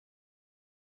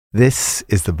This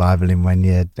is the Bible in 1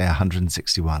 year, day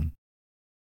 161.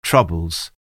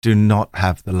 Troubles do not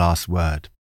have the last word.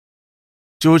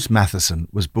 George Matheson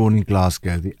was born in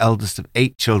Glasgow, the eldest of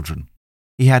 8 children.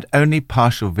 He had only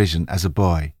partial vision as a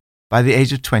boy. By the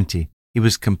age of 20, he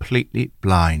was completely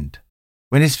blind.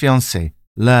 When his fiancée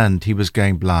learned he was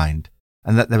going blind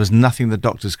and that there was nothing the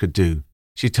doctors could do,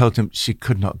 she told him she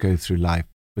could not go through life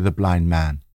with a blind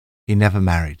man. He never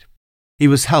married. He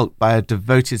was helped by a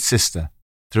devoted sister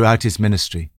throughout his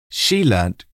ministry. She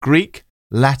learnt Greek,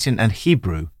 Latin and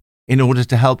Hebrew in order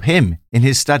to help him in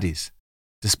his studies.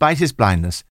 Despite his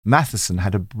blindness, Matheson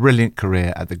had a brilliant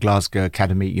career at the Glasgow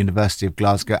Academy, University of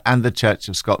Glasgow and the Church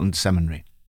of Scotland Seminary.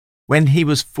 When he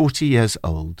was 40 years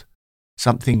old,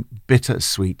 something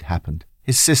bittersweet happened.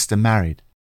 His sister married.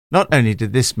 Not only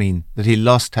did this mean that he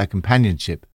lost her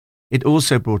companionship, it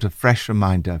also brought a fresh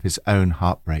reminder of his own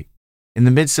heartbreak. In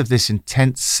the midst of this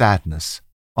intense sadness,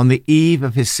 on the eve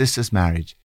of his sister's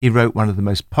marriage, he wrote one of the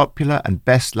most popular and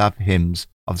best-loved hymns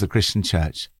of the Christian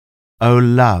Church, "O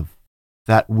Love,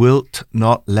 that wilt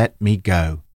not let me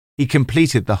go." He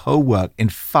completed the whole work in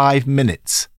 5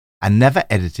 minutes and never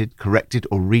edited, corrected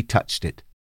or retouched it.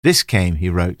 This came, he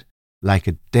wrote, like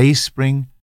a dayspring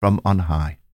from on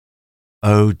high.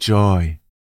 O joy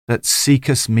that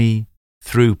seekest me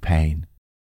through pain,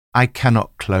 I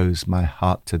cannot close my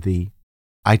heart to thee.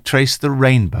 I trace the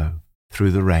rainbow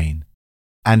through the rain,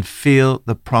 and feel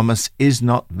the promise is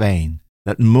not vain,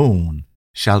 that morn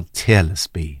shall tearless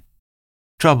be.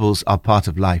 Troubles are part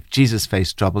of life. Jesus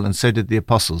faced trouble, and so did the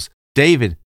apostles,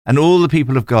 David, and all the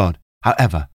people of God.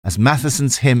 However, as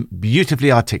Matheson's hymn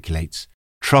beautifully articulates,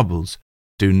 troubles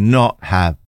do not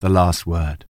have the last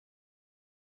word.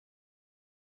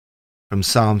 From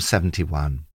Psalm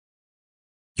 71.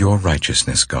 Your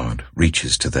righteousness, God,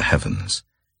 reaches to the heavens,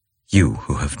 you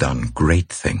who have done great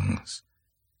things.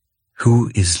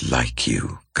 Who is like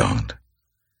you, God?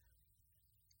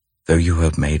 Though you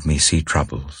have made me see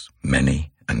troubles,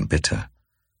 many and bitter,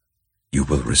 you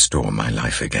will restore my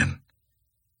life again.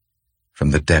 From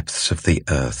the depths of the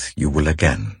earth you will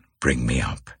again bring me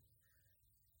up.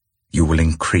 You will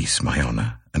increase my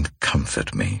honor and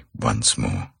comfort me once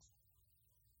more.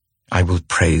 I will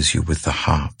praise you with the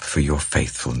harp for your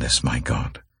faithfulness, my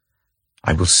God.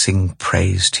 I will sing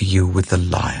praise to you with the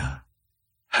lyre,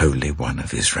 Holy One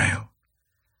of Israel.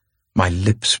 My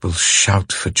lips will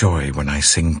shout for joy when I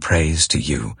sing praise to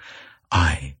you,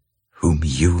 I, whom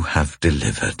you have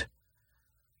delivered.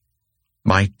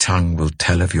 My tongue will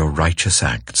tell of your righteous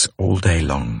acts all day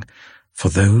long, for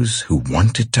those who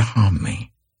wanted to harm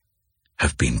me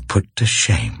have been put to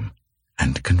shame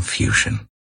and confusion.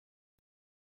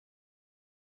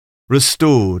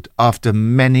 Restored after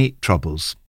many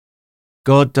troubles.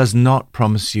 God does not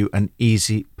promise you an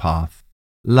easy path.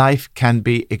 Life can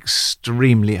be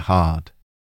extremely hard.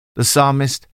 The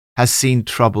psalmist has seen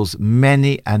troubles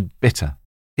many and bitter.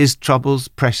 His troubles,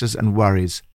 pressures and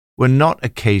worries were not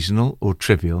occasional or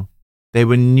trivial. They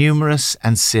were numerous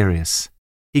and serious.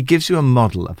 He gives you a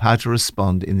model of how to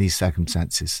respond in these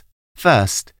circumstances.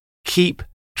 First, keep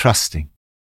trusting.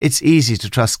 It's easy to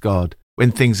trust God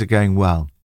when things are going well.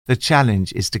 The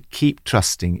challenge is to keep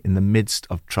trusting in the midst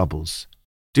of troubles.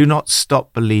 Do not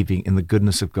stop believing in the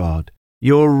goodness of God.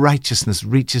 Your righteousness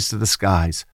reaches to the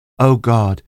skies. O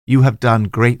God, you have done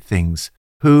great things.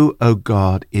 Who, O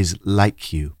God, is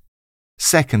like you?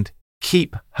 Second,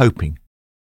 keep hoping.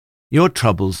 Your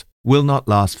troubles will not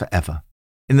last forever.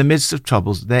 In the midst of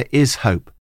troubles, there is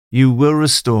hope. You will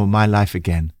restore my life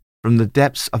again. From the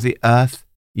depths of the earth,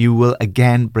 you will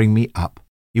again bring me up.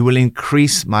 You will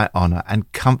increase my honor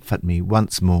and comfort me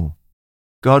once more.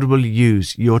 God will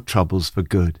use your troubles for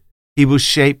good. He will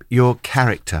shape your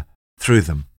character through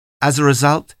them. As a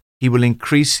result, he will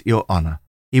increase your honor.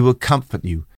 He will comfort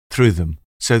you through them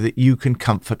so that you can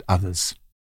comfort others.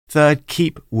 Third,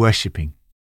 keep worshiping.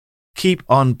 Keep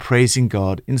on praising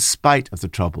God in spite of the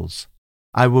troubles.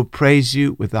 I will praise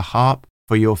you with the harp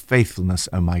for your faithfulness,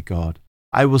 O my God.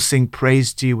 I will sing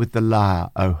praise to you with the lyre,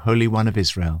 O Holy One of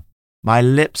Israel. My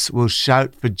lips will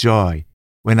shout for joy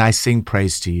when I sing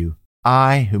praise to you,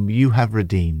 I whom you have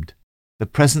redeemed. The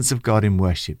presence of God in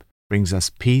worship brings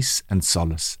us peace and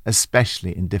solace,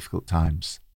 especially in difficult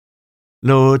times.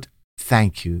 Lord,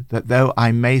 thank you that though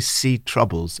I may see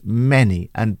troubles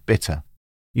many and bitter,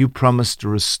 you promise to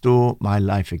restore my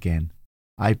life again.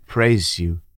 I praise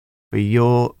you for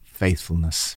your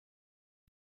faithfulness.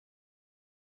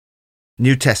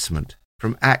 New Testament,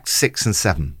 from Acts 6 and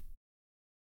 7.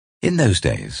 In those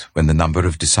days, when the number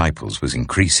of disciples was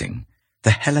increasing,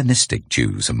 the Hellenistic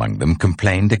Jews among them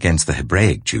complained against the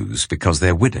Hebraic Jews because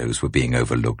their widows were being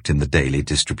overlooked in the daily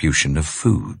distribution of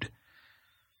food.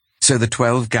 So the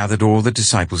 12 gathered all the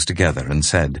disciples together and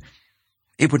said,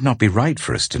 "It would not be right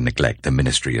for us to neglect the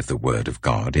ministry of the word of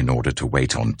God in order to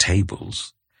wait on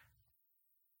tables.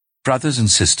 Brothers and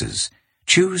sisters,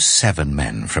 choose 7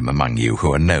 men from among you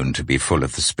who are known to be full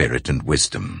of the Spirit and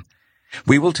wisdom.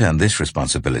 We will turn this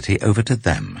responsibility over to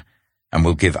them, and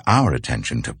will give our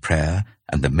attention to prayer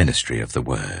and the ministry of the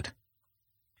word."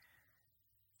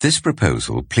 This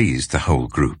proposal pleased the whole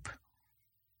group.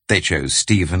 They chose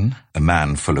Stephen, a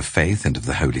man full of faith and of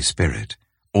the Holy Spirit,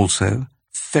 also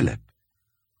Philip,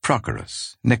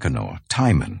 Prochorus, Nicanor,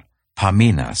 Timon,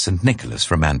 Parmenas, and Nicholas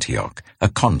from Antioch, a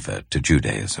convert to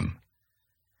Judaism.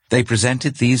 They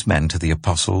presented these men to the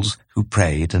apostles, who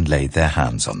prayed and laid their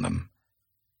hands on them.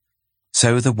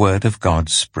 So the word of God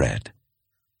spread.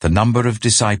 The number of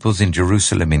disciples in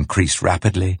Jerusalem increased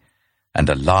rapidly, and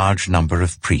a large number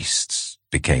of priests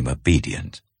became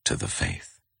obedient to the faith.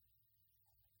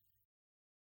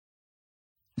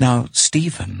 Now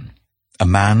Stephen, a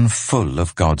man full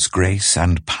of God's grace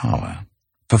and power,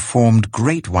 performed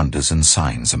great wonders and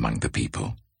signs among the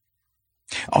people.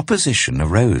 Opposition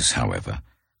arose, however,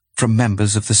 from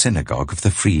members of the synagogue of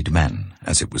the freedmen,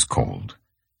 as it was called,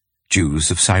 Jews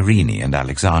of Cyrene and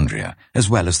Alexandria, as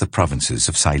well as the provinces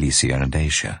of Cilicia and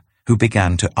Asia, who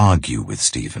began to argue with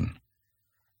Stephen.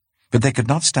 But they could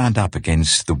not stand up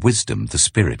against the wisdom the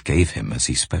Spirit gave him as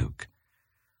he spoke.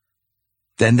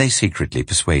 Then they secretly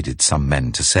persuaded some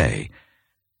men to say,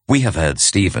 "We have heard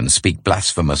Stephen speak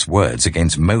blasphemous words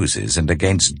against Moses and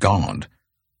against God."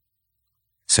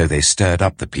 So they stirred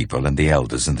up the people and the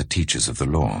elders and the teachers of the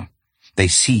law. They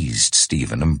seized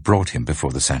Stephen and brought him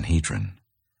before the Sanhedrin.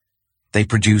 They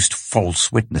produced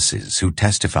false witnesses who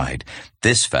testified,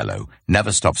 "This fellow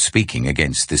never stopped speaking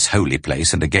against this holy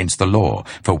place and against the law,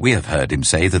 for we have heard him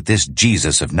say that this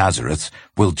Jesus of Nazareth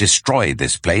will destroy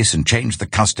this place and change the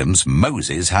customs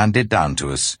Moses handed down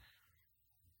to us."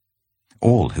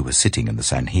 All who were sitting in the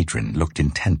Sanhedrin looked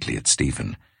intently at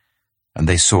Stephen, and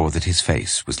they saw that his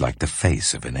face was like the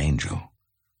face of an angel.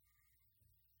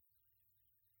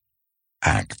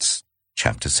 Acts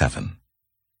chapter 7.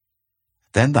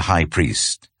 Then the high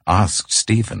priest asked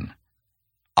Stephen,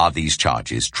 "Are these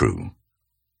charges true?"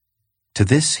 To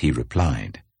this he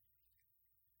replied,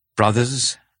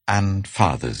 "Brothers and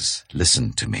fathers,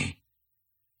 listen to me.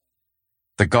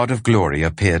 The God of glory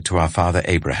appeared to our father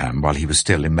Abraham while he was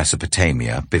still in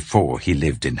Mesopotamia, before he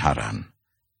lived in Haran.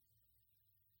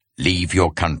 'Leave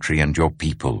your country and your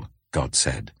people,' God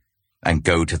said, 'and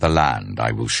go to the land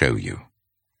I will show you.'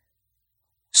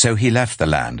 So he left the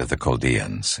land of the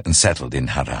Chaldeans and settled in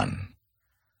Haran.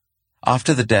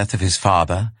 After the death of his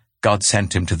father, God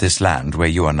sent him to this land where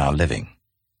you are now living.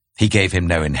 He gave him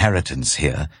no inheritance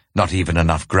here, not even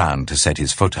enough ground to set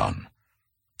his foot on.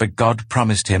 But God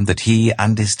promised him that he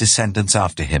and his descendants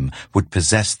after him would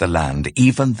possess the land,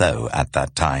 even though at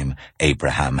that time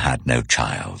Abraham had no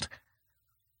child.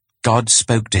 God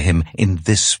spoke to him in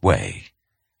this way,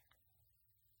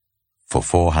 'For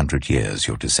 400 years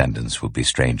your descendants will be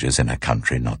strangers in a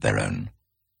country not their own,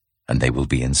 and they will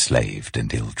be enslaved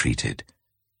and ill-treated.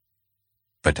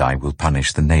 But I will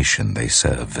punish the nation they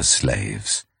serve as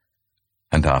slaves,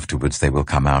 and afterwards they will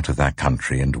come out of that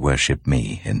country and worship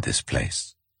me in this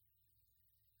place.'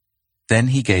 Then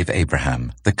he gave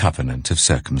Abraham the covenant of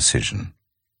circumcision.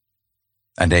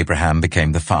 And Abraham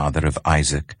became the father of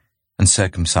Isaac, and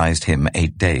circumcised him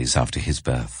 8 days after his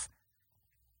birth.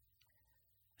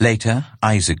 Later,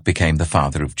 Isaac became the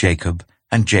father of Jacob,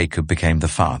 and Jacob became the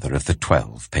father of the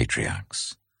 12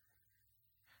 patriarchs.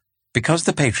 Because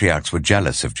the patriarchs were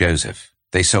jealous of Joseph,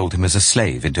 they sold him as a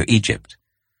slave into Egypt.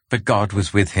 But God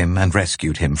was with him and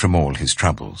rescued him from all his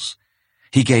troubles.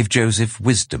 He gave Joseph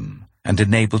wisdom and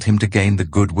enabled him to gain the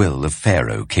goodwill of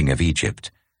Pharaoh, king of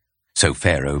Egypt. So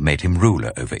Pharaoh made him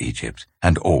ruler over Egypt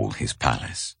and all his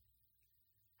palace.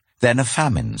 Then a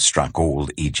famine struck all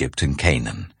Egypt and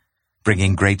Canaan,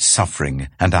 bringing great suffering,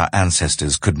 and our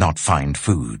ancestors could not find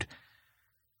food.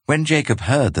 When Jacob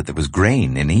heard that there was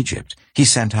grain in Egypt, he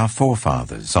sent our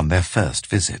forefathers on their first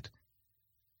visit.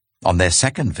 On their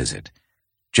second visit,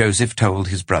 Joseph told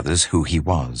his brothers who he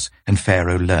was, and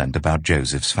Pharaoh learned about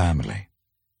Joseph's family.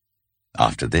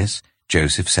 After this,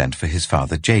 Joseph sent for his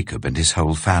father Jacob and his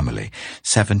whole family,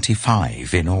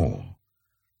 75 in all.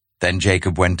 Then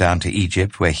Jacob went down to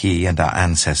Egypt, where he and our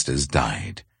ancestors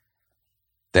died.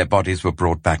 Their bodies were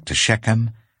brought back to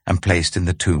Shechem and placed in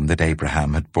the tomb that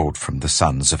Abraham had bought from the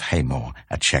sons of Hamor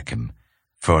at Shechem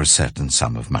for a certain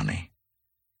sum of money.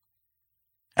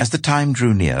 As the time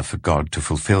drew near for God to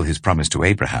fulfill his promise to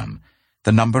Abraham,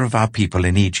 the number of our people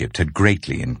in Egypt had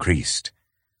greatly increased.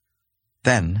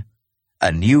 Then,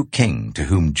 a new king to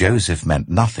whom Joseph meant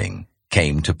nothing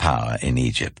came to power in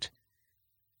Egypt.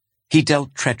 He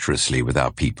dealt treacherously with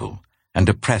our people and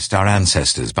oppressed our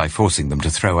ancestors by forcing them to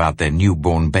throw out their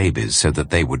newborn babies so that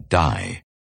they would die.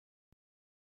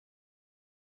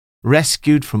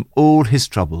 Rescued from all his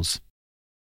troubles.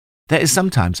 There is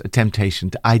sometimes a temptation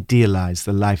to idealize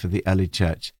the life of the early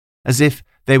church, as if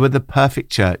they were the perfect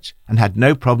church and had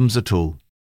no problems at all.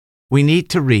 We need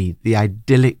to read the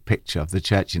idyllic picture of the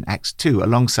church in Acts 2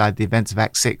 alongside the events of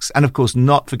Acts 6, and of course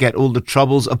not forget all the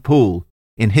troubles of Paul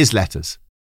in his letters.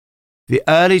 The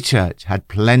early church had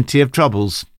plenty of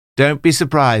troubles. Don't be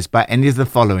surprised by any of the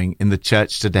following in the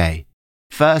church today.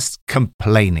 First,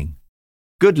 complaining.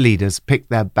 Good leaders pick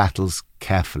their battles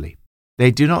carefully.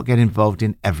 They do not get involved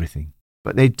in everything,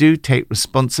 but they do take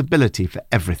responsibility for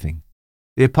everything.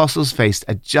 The apostles faced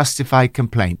a justified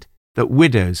complaint that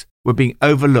widows were being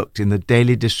overlooked in the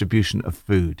daily distribution of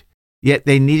food, yet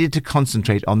they needed to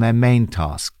concentrate on their main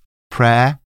task,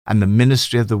 prayer and the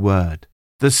ministry of the word.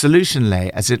 The solution lay,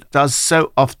 as it does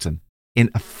so often, in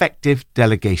effective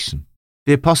delegation.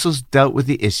 The apostles dealt with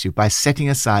the issue by setting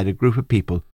aside a group of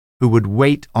people who would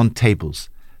wait on tables.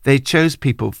 They chose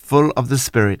people full of the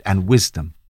Spirit and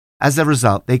wisdom. As a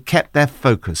result, they kept their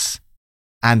focus,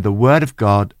 and the word of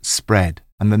God spread,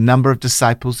 and the number of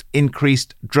disciples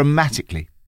increased dramatically.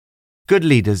 Good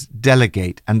leaders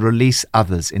delegate and release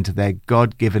others into their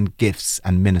God-given gifts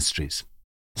and ministries.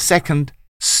 Second,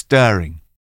 stirring.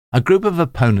 A group of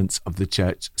opponents of the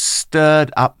church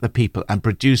stirred up the people and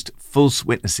produced false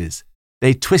witnesses.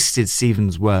 They twisted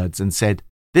Stephen's words and said,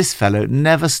 "This fellow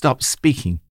never stops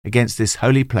speaking against this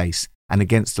holy place and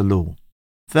against the law."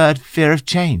 Third, fear of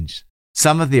change.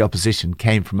 Some of the opposition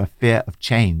came from a fear of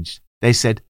change. They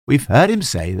said, "We've heard him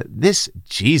say that this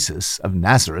Jesus of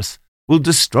Nazareth will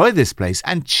destroy this place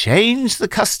and change the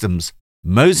customs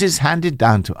Moses handed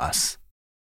down to us."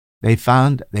 They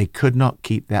found they could not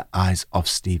keep their eyes off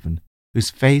Stephen,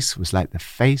 whose face was like the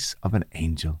face of an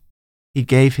angel. He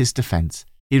gave his defense.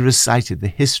 He recited the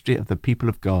history of the people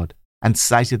of God and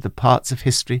cited the parts of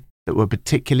history that were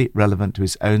particularly relevant to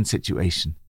his own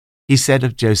situation. He said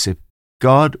of Joseph,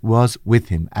 God was with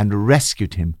him and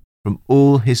rescued him from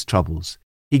all his troubles.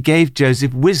 He gave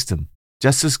Joseph wisdom,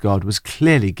 just as God was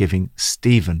clearly giving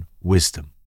Stephen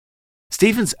wisdom.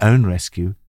 Stephen's own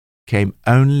rescue came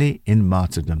only in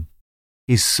martyrdom.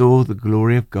 He saw the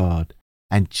glory of God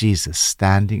and Jesus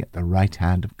standing at the right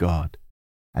hand of God,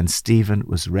 and Stephen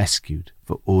was rescued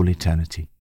for all eternity.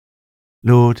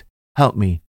 Lord, help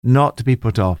me not to be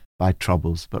put off by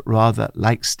troubles, but rather,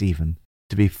 like Stephen,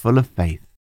 to be full of faith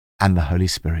and the Holy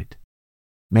Spirit.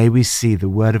 May we see the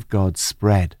word of God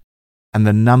spread and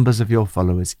the numbers of your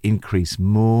followers increase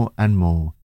more and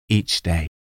more each day.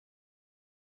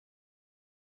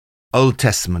 Old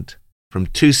Testament, from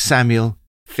 2 Samuel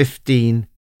 15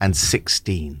 and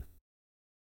 16.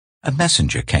 A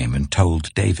messenger came and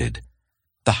told David,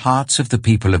 "The hearts of the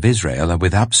people of Israel are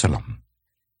with Absalom."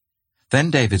 Then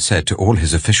David said to all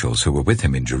his officials who were with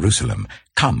him in Jerusalem,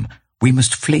 "Come, we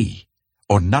must flee,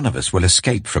 or none of us will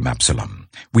escape from Absalom.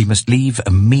 We must leave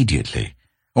immediately,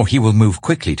 or he will move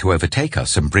quickly to overtake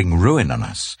us and bring ruin on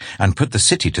us, and put the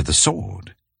city to the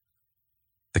sword."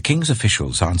 The king's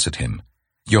officials answered him,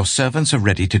 "Your servants are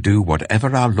ready to do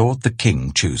whatever our lord the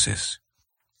king chooses."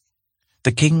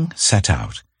 The king set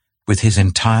out, with his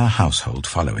entire household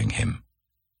following him.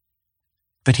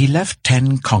 But he left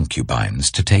 10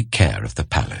 concubines to take care of the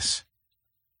palace.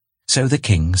 So the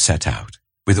king set out,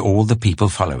 with all the people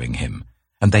following him,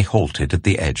 and they halted at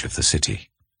the edge of the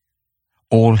city.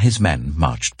 All his men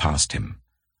marched past him,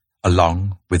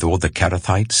 along with all the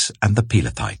Kerethites and the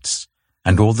Pelethites,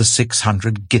 and all the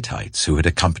 600 Gittites who had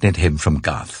accompanied him from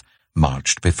Gath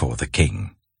marched before the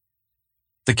king.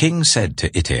 The king said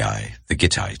to Ittai the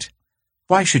Gittite,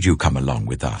 "Why should you come along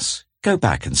with us? Go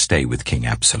back and stay with King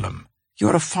Absalom. You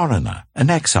are a foreigner, an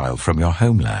exile from your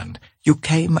homeland. You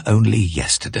came only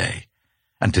yesterday.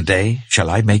 And today shall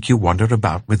I make you wander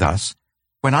about with us,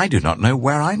 when I do not know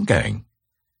where I'm going?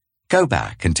 Go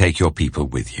back and take your people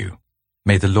with you.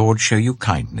 May the Lord show you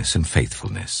kindness and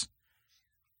faithfulness."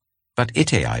 But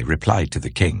Ittai replied to the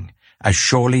king, "As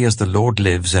surely as the Lord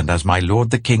lives and as my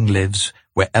lord the king lives,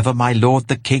 wherever my lord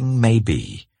the king may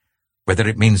be, whether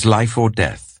it means life or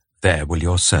death, there will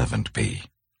your servant be."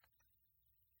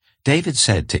 David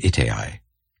said to Ittai,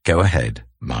 "Go ahead,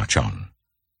 march on."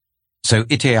 So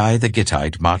Ittai the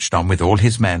Gittite marched on with all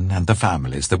his men and the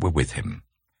families that were with him.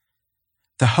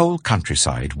 The whole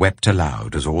countryside wept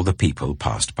aloud as all the people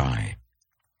passed by.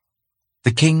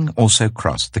 The king also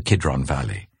crossed the Kidron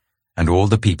Valley, and all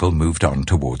the people moved on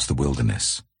towards the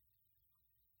wilderness.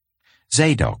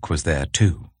 Zadok was there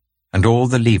too, and all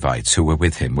the Levites who were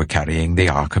with him were carrying the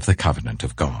ark of the covenant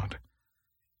of God.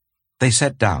 They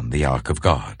set down the ark of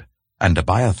God, and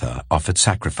Abiathar offered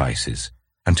sacrifices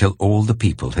until all the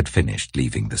people had finished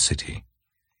leaving the city.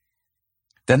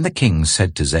 Then the king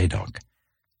said to Zadok,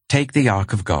 "Take the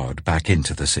ark of God back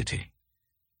into the city.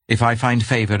 If I find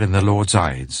favor in the Lord's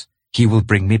eyes, he will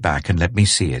bring me back and let me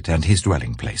see it and his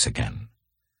dwelling place again.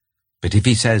 But if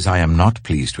he says, I am not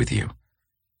pleased with you,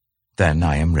 then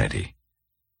I am ready.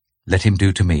 Let him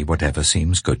do to me whatever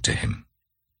seems good to him."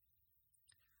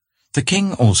 The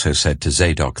king also said to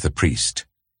Zadok the priest,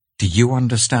 "Do you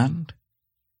understand?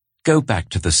 Go back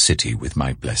to the city with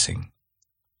my blessing.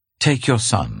 Take your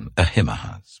son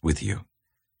Ahimaaz with you,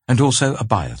 and also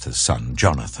Abiathar's son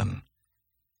Jonathan.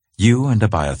 You and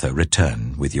Abiathar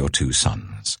return with your 2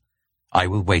 sons. I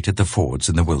will wait at the fords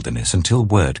in the wilderness until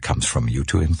word comes from you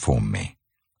to inform me."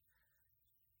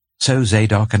 So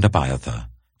Zadok and Abiathar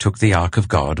took the ark of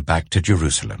God back to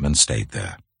Jerusalem and stayed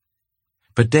there.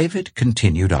 But David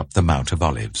continued up the Mount of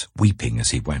Olives, weeping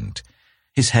as he went.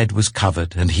 His head was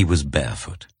covered, and he was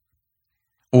barefoot.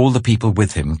 All the people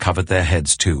with him covered their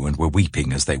heads too, and were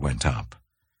weeping as they went up.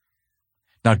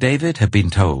 Now David had been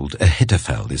told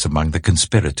Ahithophel is among the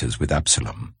conspirators with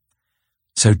Absalom.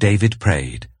 So David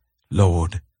prayed,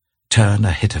 "Lord, turn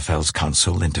Ahithophel's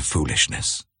counsel into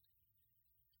foolishness."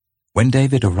 When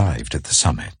David arrived at the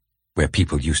summit, where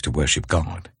people used to worship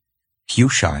God,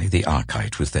 Hushai the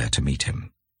Archite was there to meet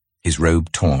him, his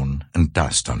robe torn and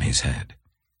dust on his head.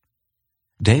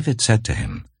 David said to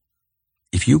him,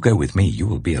 "If you go with me, you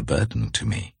will be a burden to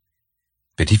me.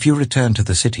 But if you return to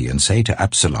the city and say to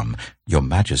Absalom, 'Your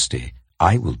Majesty,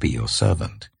 I will be your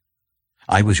servant.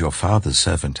 I was your father's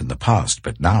servant in the past,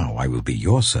 but now I will be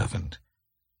your servant,'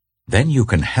 then you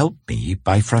can help me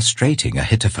by frustrating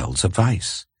Ahithophel's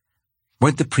advice.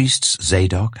 Won't the priests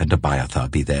Zadok and Abiathar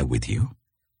be there with you?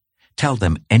 Tell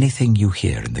them anything you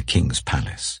hear in the king's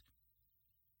palace."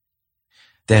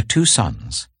 Their 2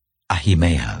 sons,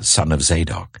 Ahimaaz son of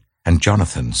Zadok and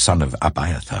Jonathan son of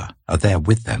Abiathar, are there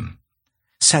with them.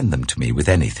 Send them to me with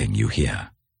anything you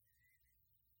hear."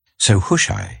 So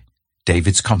Hushai,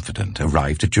 David's confidant,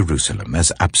 arrived at Jerusalem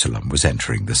as Absalom was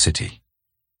entering the city.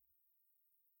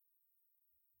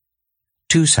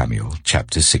 2 Samuel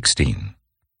chapter 16.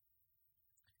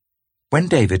 When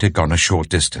David had gone a short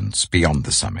distance beyond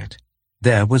the summit,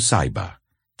 there was Ziba,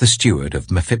 the steward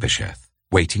of Mephibosheth,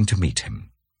 waiting to meet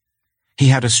him. He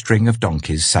had a string of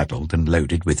donkeys saddled and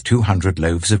loaded with 200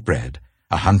 loaves of bread,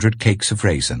 100 cakes of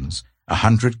raisins,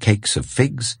 100 cakes of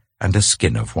figs, and a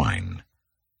skin of wine.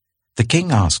 The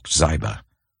king asked Ziba,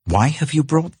 "Why have you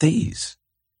brought these?"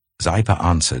 Ziba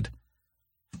answered,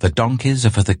 "The donkeys are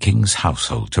for the king's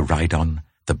household to ride on,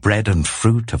 the bread and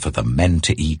fruit are for the men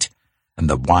to eat, and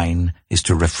the wine is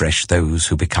to refresh those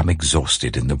who become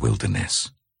exhausted in the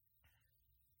wilderness."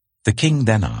 The king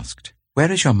then asked,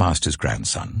 "Where is your master's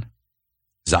grandson?"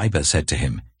 Ziba said to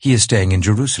him, "He is staying in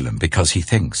Jerusalem because he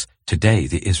thinks, 'Today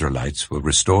the Israelites will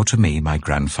restore to me my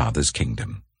grandfather's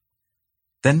kingdom.'"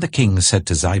 Then the king said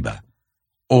to Ziba,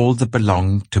 "All that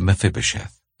belonged to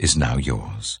Mephibosheth is now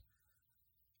yours."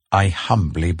 "I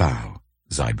humbly bow,"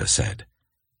 Ziba said.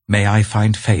 "May I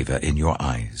find favor in your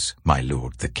eyes, my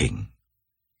lord the king."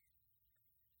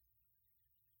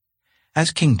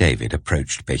 As King David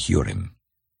approached Bahurim,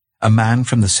 a man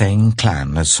from the same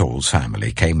clan as Saul's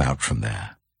family came out from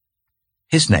there.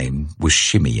 His name was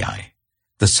Shimei,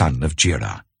 the son of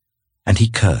Gera, and he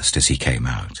cursed as he came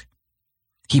out.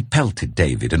 He pelted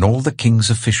David and all the king's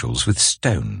officials with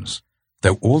stones,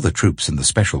 though all the troops in the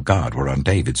special guard were on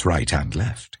David's right and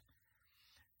left.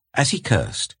 As he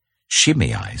cursed,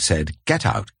 Shimei said, get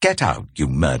out, you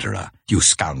murderer, you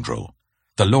scoundrel!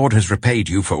 The Lord has repaid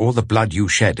you for all the blood you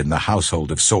shed in the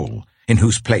household of Saul, in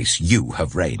whose place you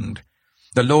have reigned.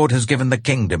 The Lord has given the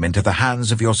kingdom into the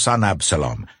hands of your son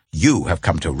Absalom. You have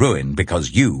come to ruin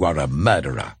because you are a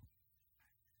murderer."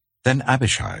 Then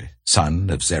Abishai, son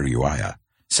of Zeruiah,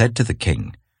 said to the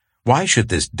king, "Why should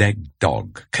this dead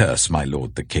dog curse my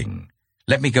lord the king?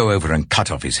 Let me go over and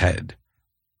cut off his head."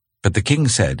 But the king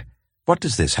said, "What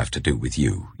does this have to do with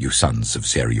you, you sons of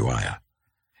Zeruiah?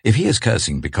 If he is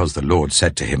cursing because the Lord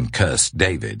said to him, 'Curse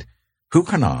David,' who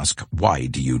can ask, 'Why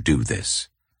do you do this?'"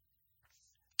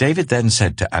 David then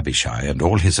said to Abishai and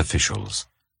all his officials,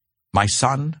 "My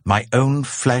son, my own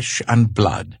flesh and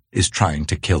blood, is trying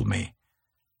to kill me.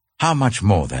 How much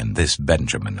more then this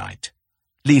Benjaminite?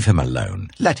 Leave him alone,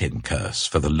 let him curse,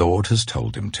 for the Lord has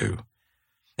told him to.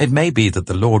 It may be that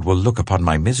the Lord will look upon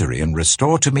my misery and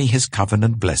restore to me his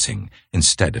covenant blessing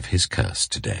instead of his curse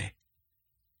today."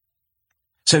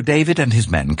 So David and his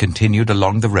men continued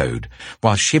along the road,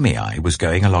 while Shimei was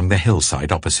going along the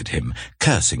hillside opposite him,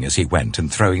 cursing as he went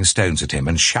and throwing stones at him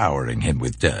and showering him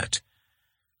with dirt.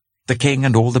 The king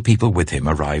and all the people with him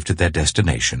arrived at their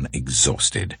destination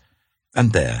exhausted,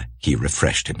 and there he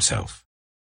refreshed himself.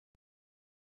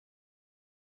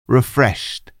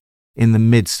 Refreshed in the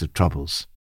midst of troubles.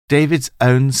 David's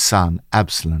own son,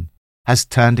 Absalom, has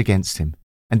turned against him,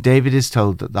 and David is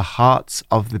told that the hearts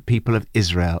of the people of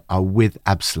Israel are with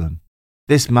Absalom.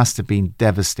 This must have been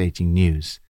devastating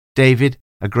news. David,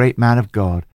 a great man of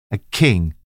God, a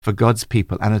king for God's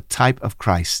people and a type of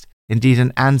Christ, indeed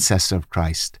an ancestor of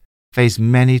Christ, faced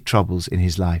many troubles in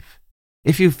his life.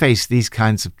 If you face these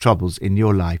kinds of troubles in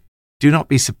your life, do not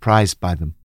be surprised by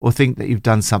them or think that you've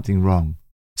done something wrong.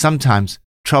 Sometimes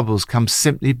troubles come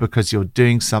simply because you're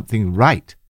doing something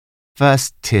right.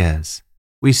 First, tears.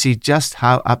 We see just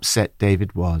how upset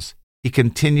David was. He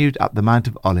continued up the Mount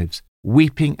of Olives,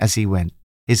 weeping as he went.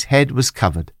 His head was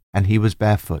covered, and he was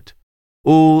barefoot.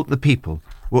 All the people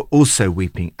were also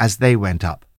weeping as they went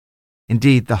up.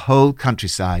 Indeed, the whole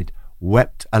countryside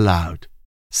wept aloud.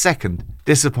 Second,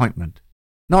 disappointment.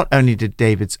 Not only did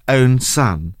David's own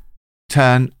son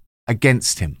turn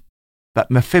against him,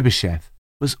 but Mephibosheth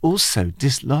was also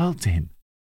disloyal to him,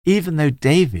 even though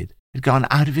David had gone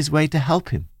out of his way to help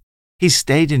him. He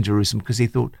stayed in Jerusalem because he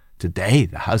thought, today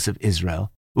the house of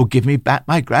Israel will give me back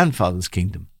my grandfather's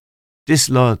kingdom.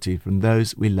 Disloyalty from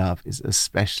those we love is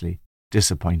especially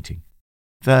disappointing.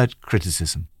 Third,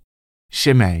 criticism.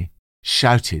 Shimei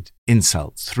shouted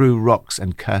insults, threw rocks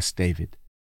and cursed David.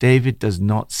 David does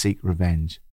not seek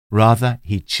revenge. Rather,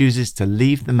 he chooses to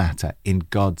leave the matter in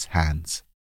God's hands.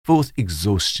 Fourth,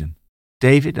 exhaustion.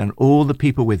 David and all the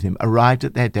people with him arrived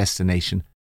at their destination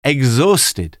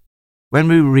exhausted. When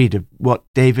we read of what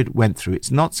David went through,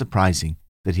 it's not surprising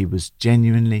that he was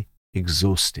genuinely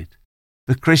exhausted.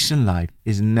 The Christian life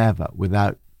is never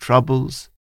without troubles,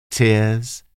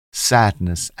 tears,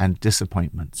 sadness, and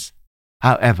disappointments.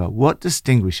 However, what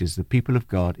distinguishes the people of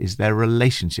God is their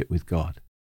relationship with God.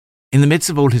 In the midst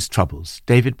of all his troubles,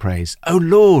 David prays, "O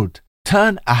Lord,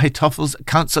 turn Ahithophel's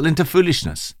counsel into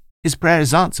foolishness." His prayer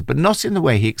is answered, but not in the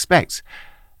way he expects.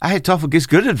 Ahithophel gives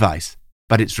good advice,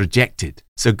 but it's rejected.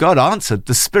 So God answered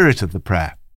the spirit of the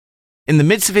prayer. In the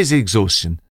midst of his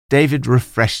exhaustion, David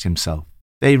refreshed himself.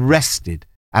 They rested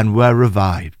and were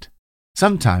revived.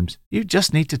 Sometimes you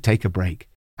just need to take a break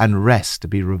and rest to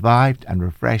be revived and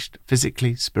refreshed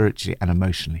physically, spiritually, and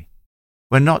emotionally.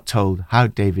 We're not told how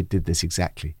David did this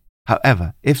exactly.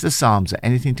 However, if the Psalms are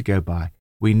anything to go by,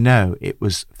 we know it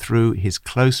was through his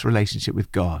close relationship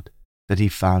with God that he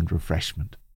found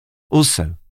refreshment.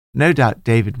 Also, no doubt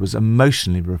David was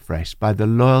emotionally refreshed by the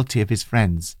loyalty of his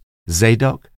friends,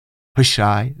 Zadok,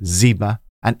 Hushai, Ziba,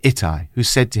 and Ittai, who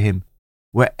said to him,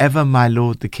 "Wherever my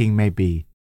lord the king may be,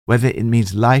 whether it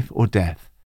means life or death,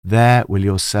 there will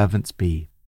your servants be."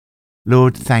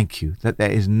 Lord, thank you that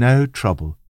there is no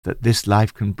trouble that this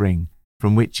life can bring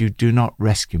from which you do not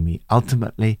rescue me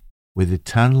ultimately with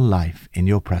eternal life in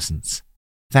your presence.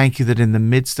 Thank you that in the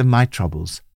midst of my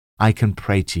troubles, I can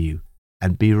pray to you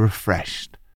and be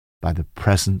refreshed by the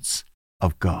presence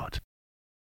of God.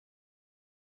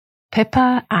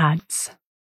 Pippa adds,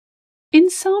 in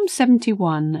Psalm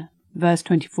 71, verse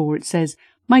 24, it says,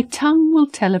 "My tongue will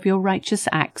tell of your righteous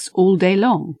acts all day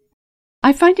long."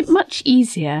 I find it much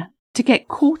easier to get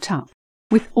caught up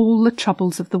with all the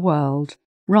troubles of the world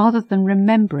rather than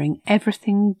remembering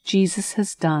everything Jesus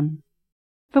has done.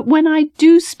 But when I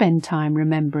do spend time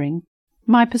remembering,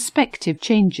 my perspective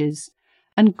changes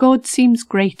and God seems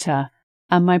greater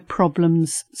and my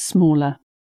problems smaller.